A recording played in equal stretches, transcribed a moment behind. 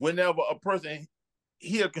whenever a person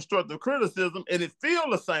hear constructive criticism and it feel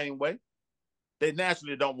the same way, they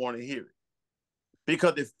naturally don't want to hear it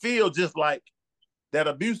because it feels just like that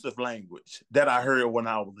abusive language that I heard when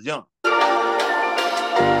I was young.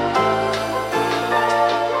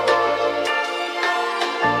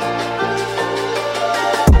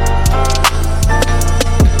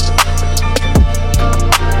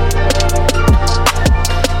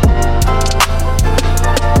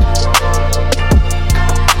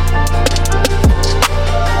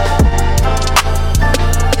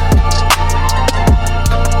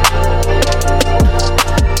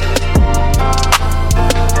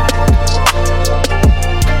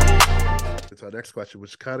 Our next question,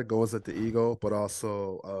 which kind of goes at the ego, but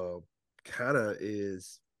also kind of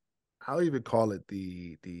is, I'll even call it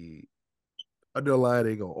the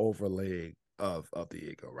underlining or overlaying of the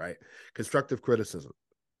ego, right? Constructive criticism,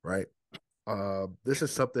 right? This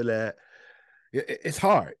is something that it's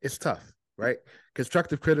hard, it's tough, right?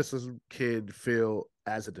 Constructive criticism can feel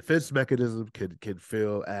as a defense mechanism, can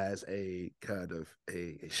feel as a kind of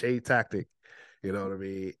a shade tactic, you know what I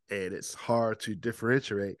mean? And it's hard to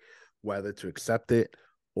differentiate whether to accept it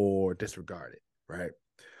or disregard it, right?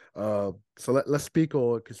 So let's speak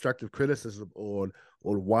on constructive criticism on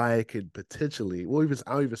why it can potentially, well, even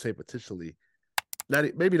I'll even say potentially,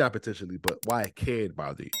 maybe not potentially, but why it can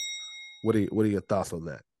bother you. What are your thoughts on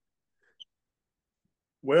that?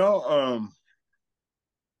 Well,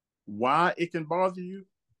 why it can bother you?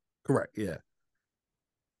 Correct. Yeah.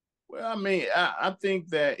 Well, I mean, I think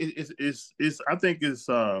that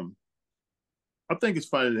I think it's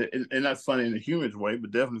funny that, and not funny in a humorous way,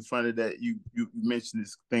 but definitely funny that you mentioned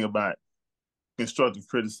this thing about constructive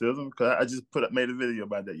criticism, because I just made a video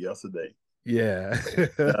about that yesterday. Yeah.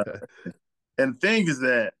 And the thing is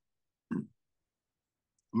that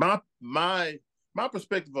my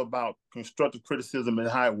perspective about constructive criticism and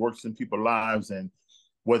how it works in people's lives, and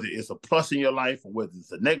whether it's a plus in your life or whether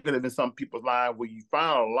it's a negative in some people's lives, where you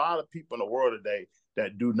find a lot of people in the world today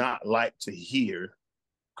that do not like to hear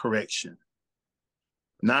correction.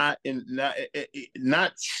 Not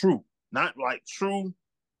true, not like true,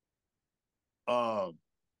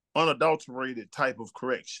 unadulterated type of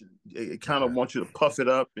correction. It kind of wants you to puff it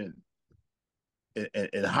up and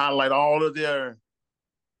highlight all of their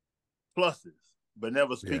pluses, but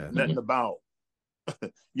never speak nothing about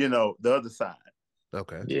the other side.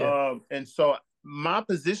 Okay. Yeah. And so my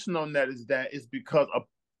position on that is because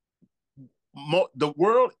the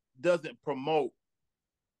world doesn't promote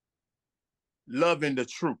loving the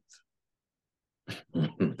truth.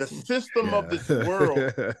 The system of this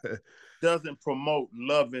world doesn't promote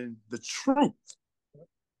loving the truth.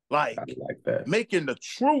 Like that. Making the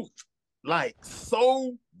truth like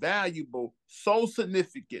so valuable, so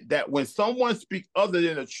significant that when someone speaks other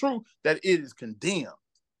than the truth, that it is condemned.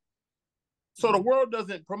 So the world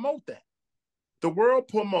doesn't promote that. The world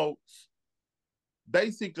promotes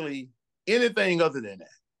basically anything other than that.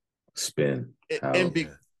 Spin.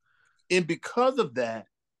 And because of that,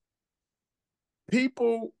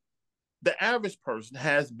 people, the average person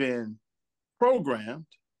has been programmed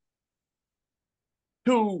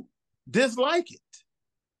to dislike it.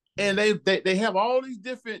 And they have all these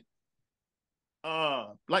different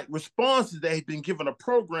like responses. They've been given a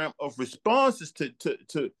program of responses to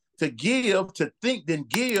give, to think, then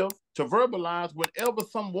give, to verbalize whenever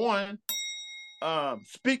someone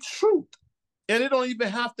speaks truth. And it don't even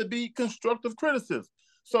have to be constructive criticism.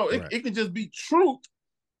 So it can just be truth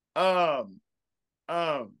in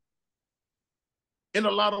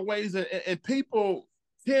a lot of ways. And people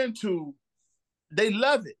tend to, they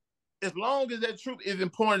love it as long as that truth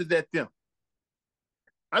isn't pointed at them.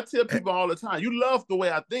 I tell people all the time, you love the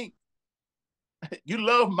way I think. You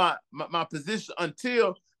love my position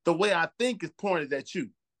until the way I think is pointed at you.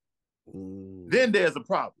 Ooh. Then there's a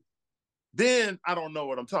problem. Then I don't know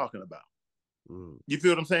what I'm talking about. You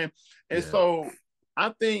feel what I'm saying? And so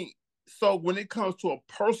I think, so when it comes to a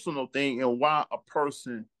personal thing and why a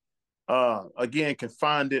person, again, can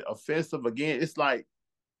find it offensive, again, it's like,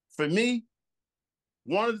 for me,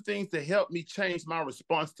 one of the things that helped me change my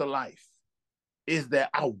response to life is that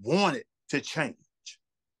I wanted to change.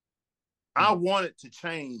 I wanted to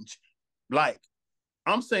change. Like,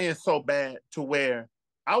 I'm saying so bad to where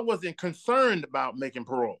I wasn't concerned about making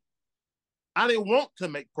parole. I didn't want to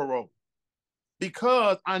make parole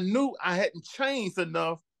because I knew I hadn't changed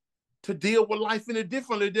enough to deal with life any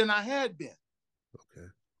differently than I had been. Okay.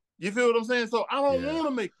 You feel what I'm saying? So I don't want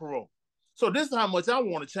to make parole. So this is how much I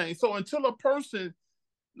want to change. So until a person,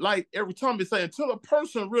 like every time they say, until a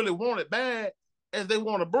person really want it bad as they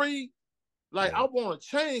want to breathe, like I want to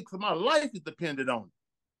change because my life is dependent on it.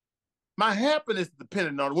 My happiness is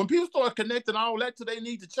dependent on it. When people start connecting all that to they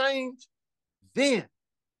need to change, then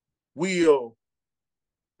will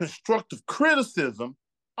constructive criticism,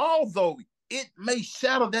 although it may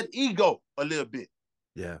shatter that ego a little bit.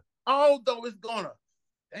 Yeah. Although it's gonna,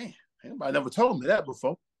 damn, anybody never told me that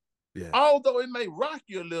before. Yeah. Although it may rock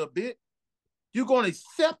you a little bit, you're gonna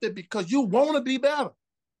accept it because you want to be better.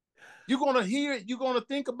 You're gonna hear it, you're gonna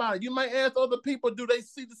think about it. You may ask other people, do they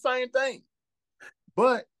see the same thing?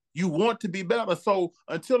 But you want to be better. So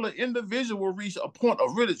until an individual reach a point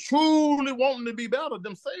of really truly wanting to be better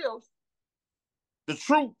themselves, the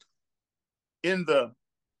truth in the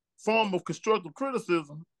form of constructive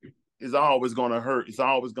criticism is always going to hurt. It's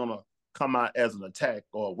always going to come out as an attack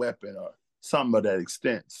or a weapon or something of that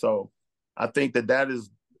extent. So I think that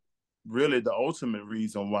is really the ultimate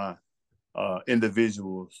reason why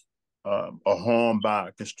individuals are harmed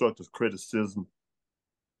by constructive criticism.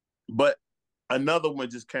 But another one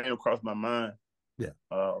just came across my mind,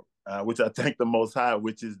 which I thank the Most High,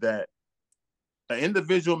 which is that an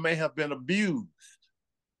individual may have been abused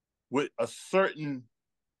with a certain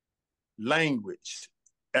language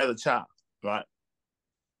as a child, right?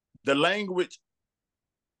 The language,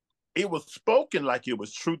 it was spoken like it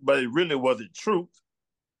was truth, but it really wasn't truth.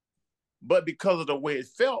 But because of the way it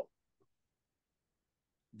felt,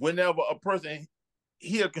 whenever a person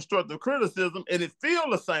hear constructive criticism and it feel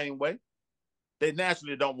the same way, they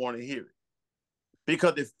naturally don't want to hear it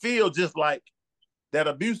because it feels just like that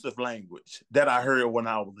abusive language that I heard when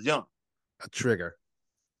I was young. A trigger.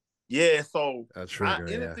 Yeah, so a trigger,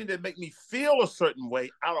 anything that make me feel a certain way,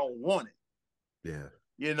 I don't want it. Yeah.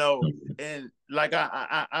 You know, and like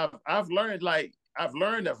I've learned, I've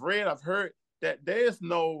read, I've heard that there's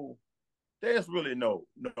really no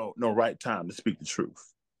right time to speak the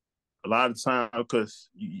truth. A lot of time, because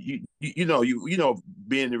you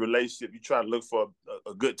being in a relationship, you try to look for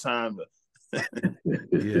a good time to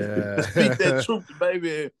to speak that truth,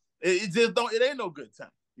 baby. It just don't. It ain't no good time,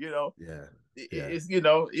 you know. Yeah. It's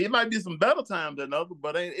it might be some better times than others,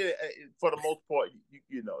 but for the most part,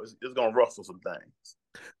 it's gonna ruffle some things.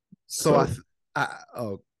 So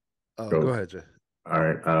go ahead, Jay. All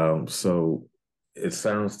right. So it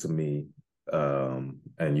sounds to me,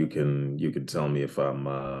 and you can tell me if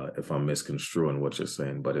I'm misconstruing what you're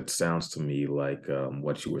saying, but it sounds to me like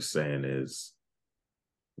what you were saying is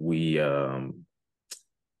we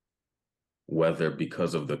whether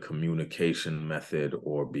because of the communication method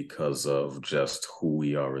or because of just who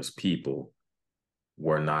we are as people,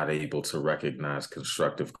 we're not able to recognize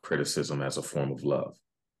constructive criticism as a form of love.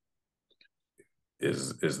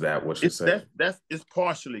 Is that what you're saying? That's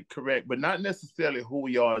partially correct, but not necessarily who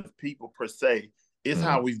we are as people per se. It's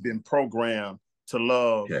how we've been programmed to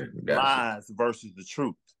love lies versus the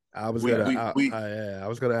truth. I was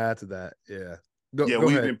gonna add to that. Yeah. Go we've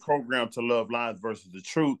ahead. been programmed to love lies versus the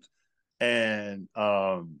truth, and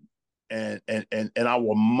our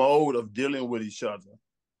mode of dealing with each other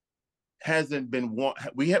hasn't been one.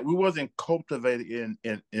 We wasn't cultivated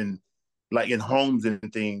in like in homes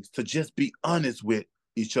and things to just be honest with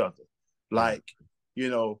each other. Like,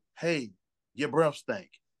 hey, your breath stink.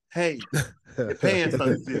 Hey, your pants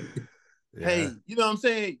unzipped. Yeah. Hey, you know what I'm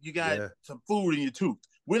saying? You got some food in your tooth.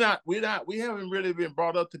 We haven't really been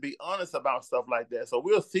brought up to be honest about stuff like that. So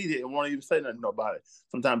we'll see it and won't even say nothing about it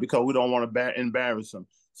sometimes because we don't want to embarrass them.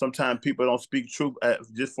 Sometimes people don't speak truth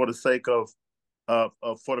just for the sake of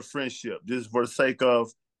for the friendship, just for the sake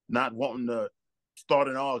of not wanting to start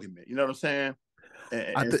an argument. You know what I'm saying?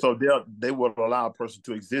 And so they will allow a person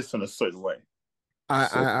to exist in a certain way.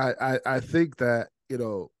 I think that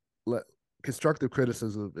constructive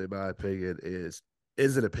criticism, in my opinion, is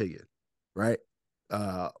an opinion, right?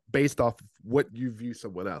 Based off of what you view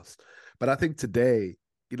someone else. But I think today,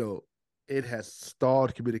 it has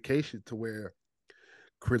stalled communication to where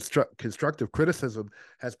constructive criticism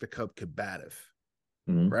has become combative,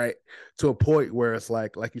 right? To a point where it's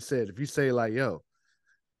like you said, if you say like, yo,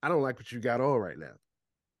 I don't like what you got on right now,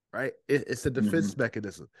 right? It's a defense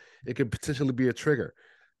mechanism. It can potentially be a trigger.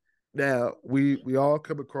 Now, we all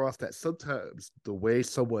come across that sometimes the way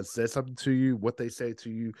someone says something to you, what they say to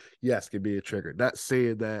you, yes, can be a trigger. Not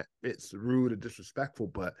saying that it's rude and disrespectful,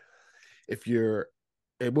 but if you're,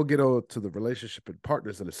 and we'll get on to the relationship and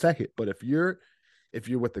partners in a second, but if you're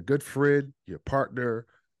with a good friend, your partner,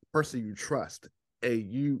 person you trust, and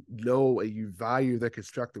you know and you value their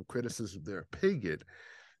constructive criticism, their opinion,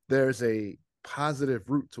 there's a positive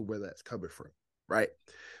root to where that's coming from, right?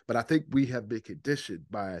 But I think we have been conditioned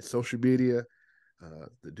by social media,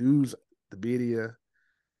 the news, the media,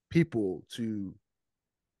 people to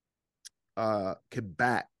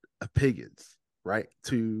combat opinions, right?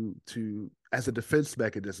 To as a defense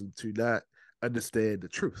mechanism to not understand the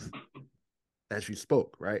truth as you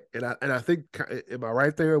spoke, right? And I think, am I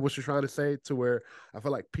right there? What you're trying to say, to where I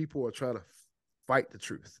feel like people are trying to fight the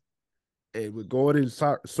truth, and we're going in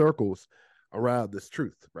circles around this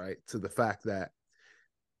truth, right? To the fact that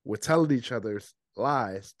we're telling each other's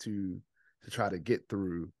lies to try to get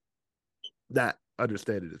through not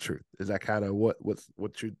understanding the truth. Is that kind of what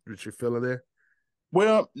you're feeling there?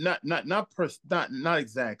 Well, not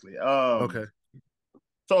exactly. Okay.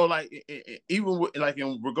 So like even with, like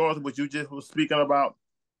in regards to what you just was speaking about,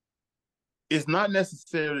 it's not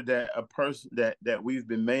necessarily that a person that we've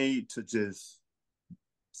been made to just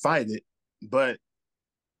fight it, but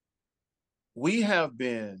we have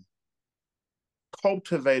been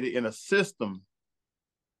cultivated in a system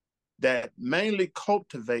that mainly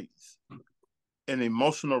cultivates an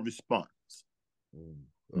emotional response.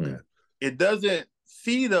 Okay. It doesn't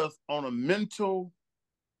feed us on a mental,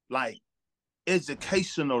 like,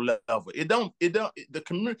 educational level. The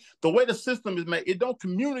way the system is made, it don't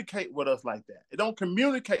communicate with us like that. It don't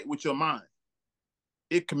communicate with your mind.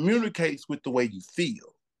 It communicates with the way you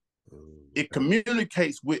feel. Okay. It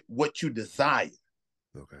communicates with what you desire.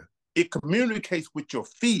 Okay. It communicates with your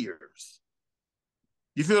fears.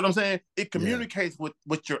 You feel what I'm saying? It communicates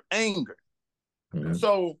with your anger. Mm-hmm.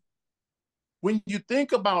 So when you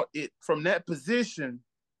think about it from that position,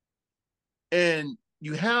 and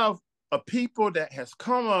you have a people that has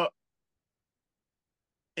come up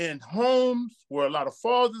in homes where a lot of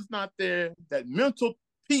fathers not there, that mental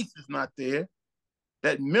peace is not there,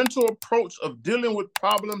 that mental approach of dealing with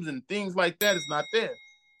problems and things like that is not there.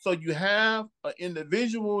 So you have an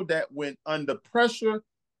individual that, when under pressure,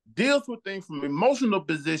 deals with things from an emotional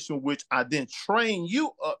position, which I then train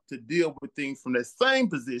you up to deal with things from that same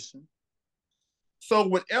position. So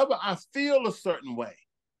whenever I feel a certain way,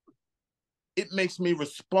 it makes me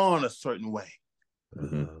respond a certain way.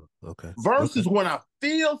 Okay. Versus when I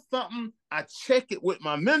feel something, I check it with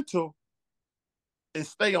my mental and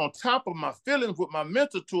stay on top of my feelings with my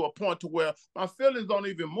mental to a point to where my feelings don't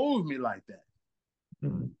even move me like that.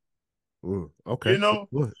 Okay. You know?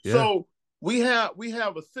 Yeah. So we have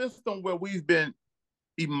a system where we've been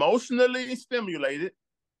emotionally stimulated,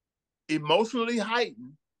 emotionally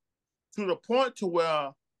heightened, to the point to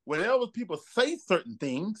where whenever people say certain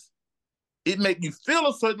things, it make you feel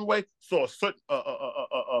a certain way. So a certain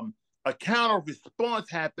a counter response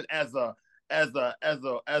happen as a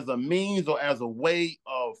means or as a way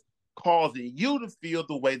of causing you to feel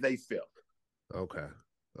the way they feel. Okay.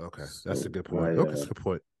 That's a good point. That's a good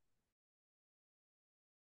point.